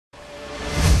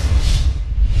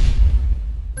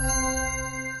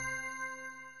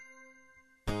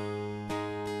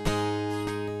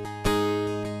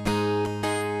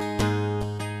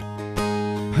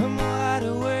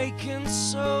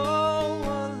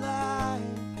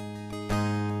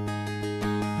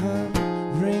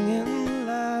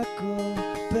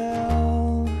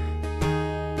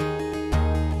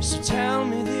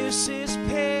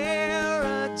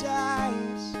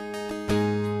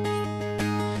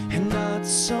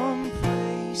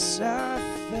someplace I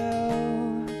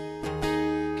fell,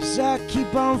 'cause I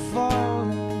keep on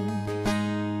falling,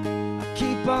 I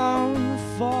keep on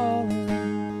falling.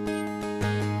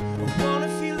 I wanna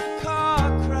feel the car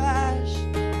crash,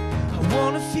 I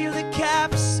wanna feel the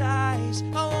capsize,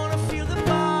 I wanna feel the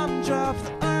bomb drop,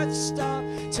 the earth stop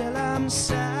till I'm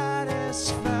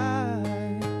satisfied.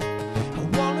 I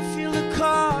wanna feel the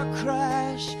car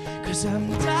crash, 'cause I'm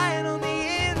dying on the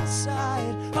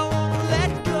inside. I wanna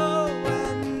let go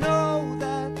and know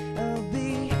that I'll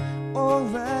be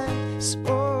alright. It's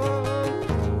alright.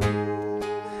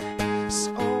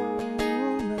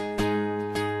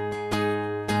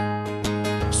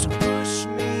 So push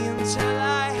me until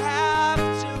I have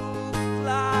to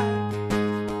fly,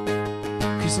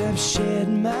 'cause I've shed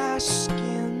my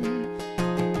skin,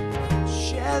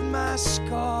 shed my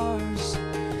scars.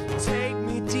 Take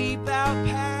me deep out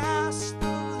past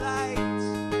the lights,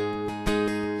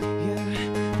 yeah,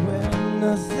 where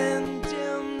nothing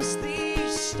dims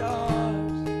these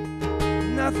stars,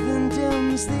 nothing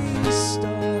dims these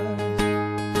stars,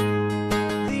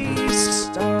 these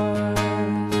stars.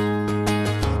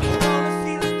 I wanna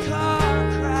feel a car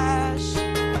crash,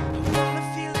 I wanna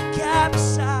feel the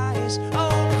capsize, I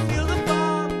wanna feel the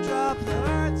bomb drop, the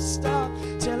earth stop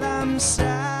till I'm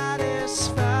satisfied.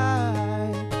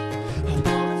 I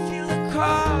wanna feel the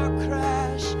car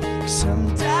crash, 'cause I'm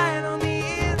dying on the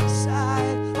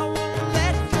inside. I wanna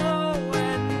let go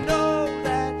and know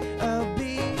that I'll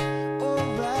be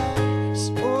alright. It's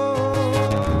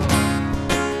alright.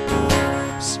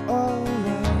 It's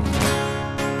alright.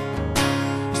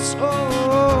 It's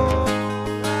alright.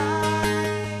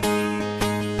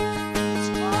 It's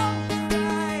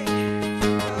alright.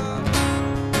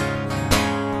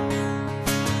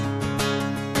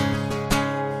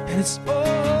 And it's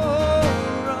all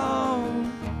wrong.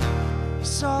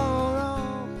 It's all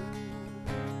wrong.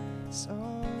 It's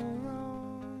all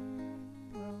wrong.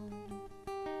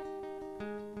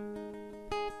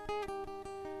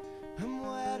 I'm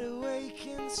wide awake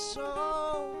and so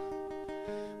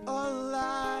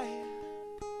alive,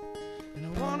 and I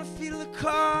wanna feel the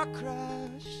car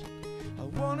crash, I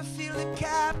wanna feel the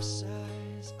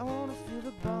capsize, I wanna feel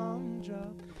the bomb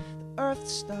drop, the earth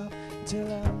stop till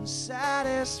I'm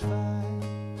satisfied.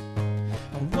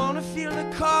 I wanna feel the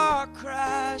car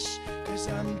crash, 'cause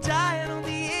I'm dying on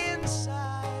the